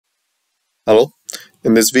Hello.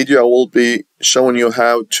 In this video, I will be showing you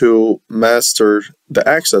how to master the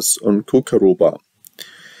access on Kuka.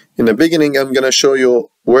 In the beginning, I'm going to show you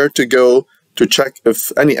where to go to check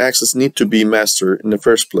if any access need to be mastered in the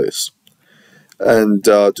first place. And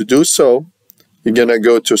to do so, you're going to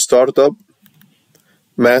go to Startup,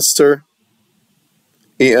 Master,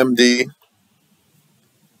 EMD,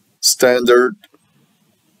 Standard,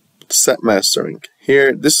 Set Mastering.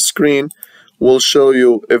 Here, this screen will show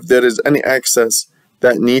you if there is any access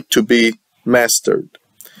that need to be mastered.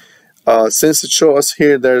 Since it shows us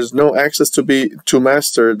here there's no access to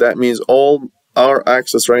master, that means all our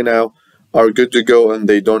access right now are good to go and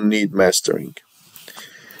they don't need mastering.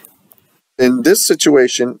 In this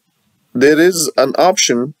situation, there is an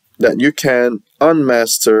option that you can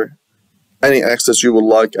unmaster any access you would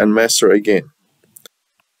like and master again.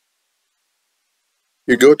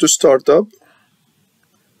 You go to Startup,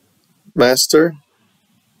 Master,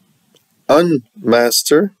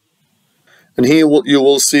 Unmaster, and here you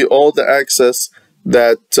will see all the access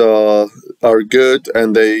that are good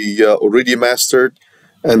and they already mastered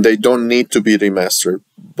and they don't need to be remastered.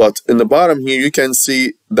 But in the bottom here, you can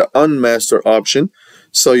see the unmaster option.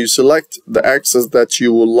 So you select the access that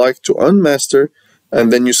you would like to unmaster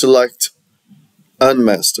and then you select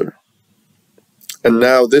unmaster. And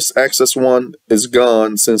now this access one is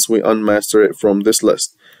gone since we unmaster it from this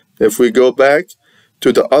list. If we go back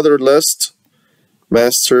to the other list,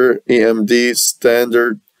 Master, EMD,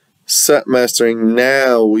 Standard, Set Mastering,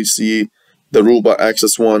 now we see the Ruba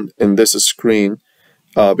access one in this screen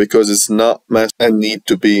because it's not mastered and need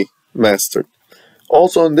to be mastered.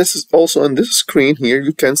 Also in this screen here,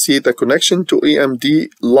 you can see the connection to EMD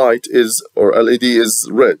light or LED is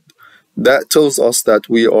red. That tells us that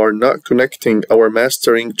we are not connecting our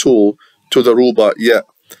mastering tool to the Ruba yet.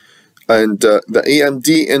 And the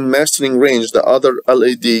EMD in mastering range, the other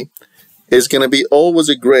LED, is going to be always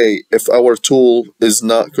a gray if our tool is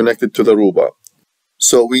not connected to the Ruba.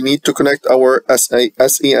 So we need to connect our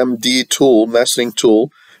SEMD tool, mastering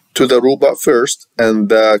tool, to the Ruba first, and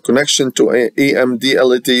the connection to EMD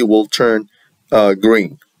LED will turn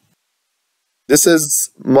green. This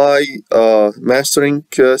is my mastering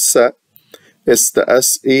set. It's the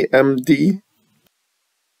SEMD.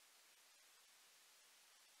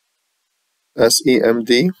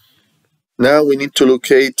 Now we need to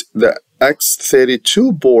locate the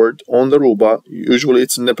X32 board on the Ruba. Usually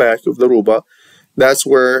it's in the back of the Ruba. That's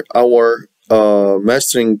where our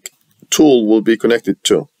mastering tool will be connected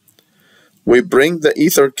to. We bring the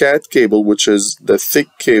EtherCAT cable, which is the thick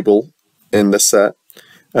cable in the set,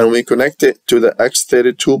 and we connect it to the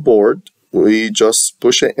X32 board. We just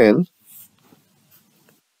push it in.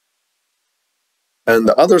 And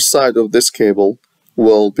the other side of this cable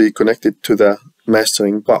will be connected to the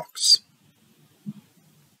mastering box.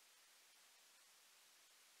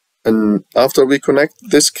 And after we connect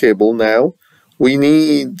this cable now, we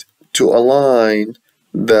need to align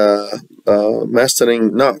the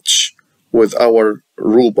mastering notch with our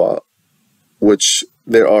Ruba, which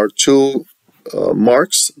there are two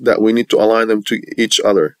marks that we need to align them to each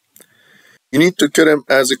other. You need to get them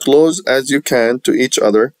as close as you can to each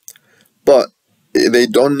other, but they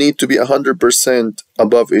don't need to be 100%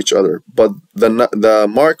 above each other. But the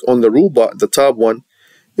mark on the Ruba, the top one,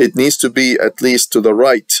 it needs to be at least to the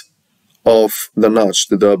right of the notch,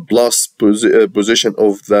 to the plus position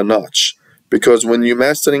of the notch. Because when you're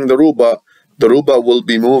mastering the Ruba will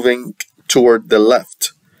be moving toward the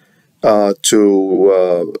left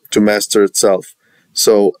to master itself.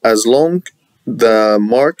 So as long the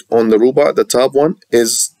mark on the Ruba, the top one,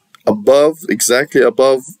 is exactly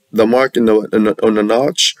above the mark on the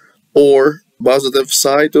notch or positive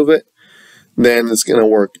side of it, then it's gonna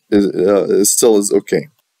work. It still is okay.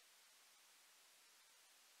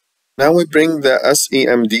 Now we bring the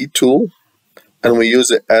SEMD tool and we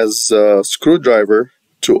use it as a screwdriver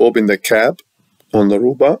to open the cap on the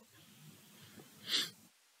Ruba.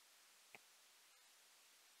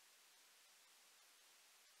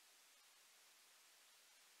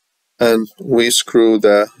 And we screw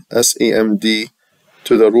the SEMD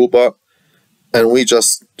to the Ruba and we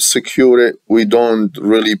just secure it. We don't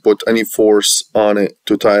really put any force on it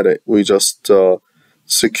to tighten it. We just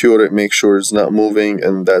secure it, make sure it's not moving,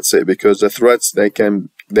 and that's it, because the threads they can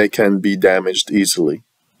be damaged easily.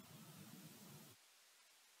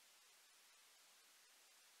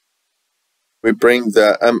 We bring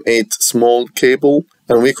the M8 small cable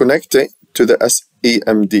and we connect it to the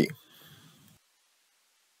SEMD.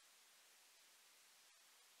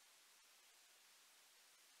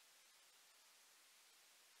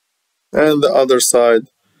 And the other side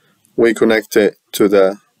we connect it to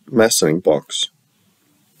the mastering box.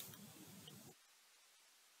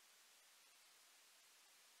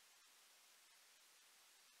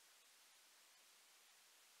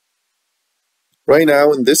 Right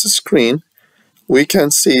now in this screen, we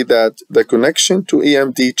can see that the connection to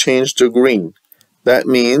EMD changed to green. That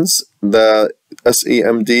means the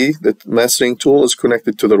SEMD, the mastering tool, is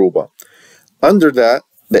connected to the Ruba. Under that,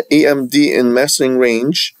 the EMD in mastering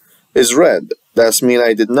range is red. That means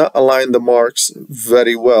I did not align the marks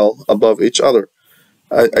very well above each other.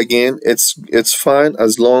 Again, it's fine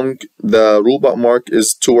as long the Ruba mark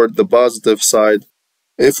is toward the positive side.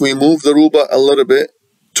 If we move the Ruba a little bit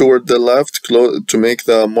toward the left to make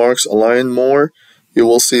the marks align more, you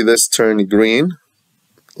will see this turn green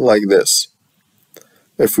like this.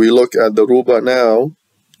 If we look at the Ruba now,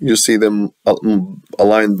 you see them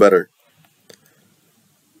aligned better.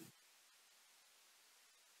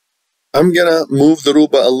 I'm gonna move the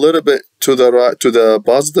Ruba a little bit to the right, to the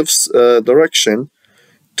positive direction,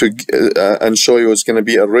 and show you it's gonna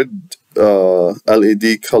be a red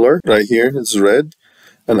LED color right here. It's red,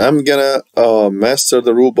 and I'm gonna master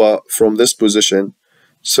the Ruba from this position,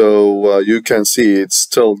 so you can see it's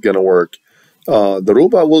still gonna work. The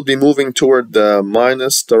Ruba will be moving toward the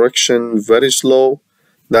minus direction very slow.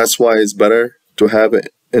 That's why it's better to have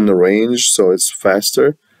it in the range, so it's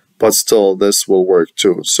faster. But still, this will work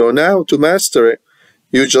too. So now to master it,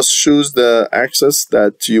 you just choose the axis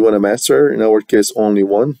that you want to master. In our case, only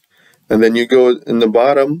one. And then you go in the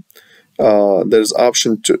bottom. There's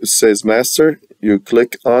option to, it says master. You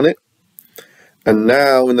click on it. And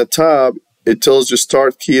now in the top, it tells you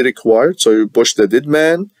start key required. So you push the dead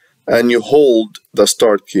man and you hold the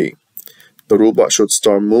start key. The robot should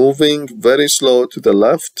start moving very slow to the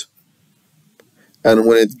left. And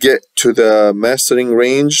when it get to the mastering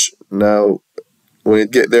range, now when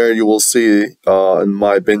it get there, you will see in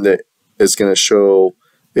my bin that it's gonna show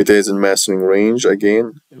it is in mastering range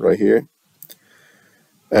again right here.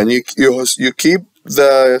 And you keep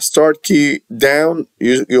the start key down.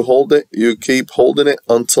 You hold it. You keep holding it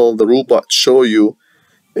until the robot show you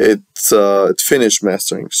it finished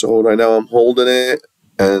mastering. So right now I'm holding it,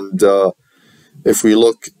 and if we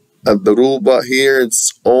look at the robot here,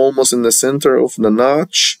 it's almost in the center of the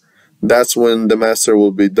notch. That's when the master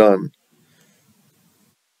will be done.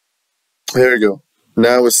 Here you go.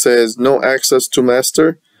 Now it says no access to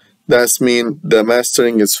master. That means the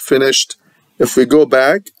mastering is finished. If we go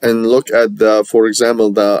back and look at the, for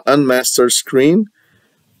example, the unmaster screen,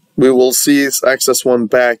 we will see its access one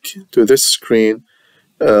back to this screen,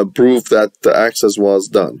 proof that the access was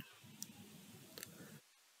done.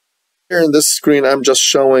 Here in this screen, I'm just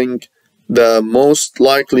showing the most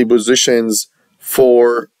likely positions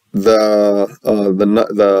for the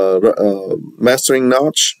mastering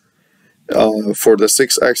notch for the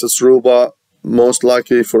 6-axis robot. Most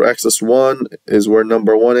likely for axis 1 is where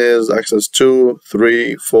number 1 is, axis 2,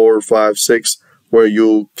 3, 4, 5, 6, where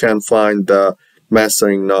you can find the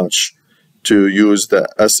mastering notch to use the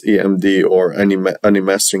SEMD or any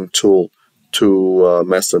mastering tool to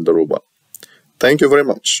master the robot. Thank you very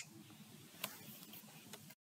much.